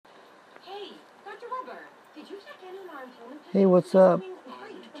Hey, what's up?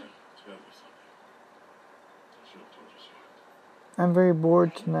 I'm very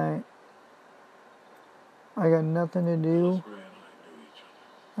bored tonight. I got nothing to do.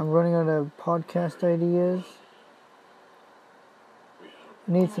 I'm running out of podcast ideas.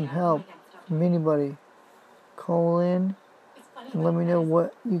 I need some help from anybody. Call in and let me know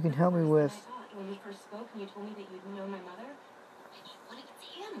what you can help me with.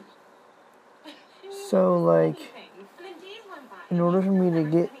 So, like, in order for me to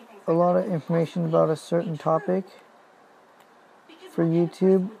get a lot of information about a certain topic for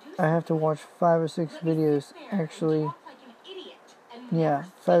YouTube, I have to watch 5 or 6 videos. Actually, yeah,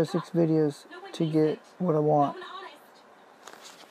 5 or 6 videos to get what I want.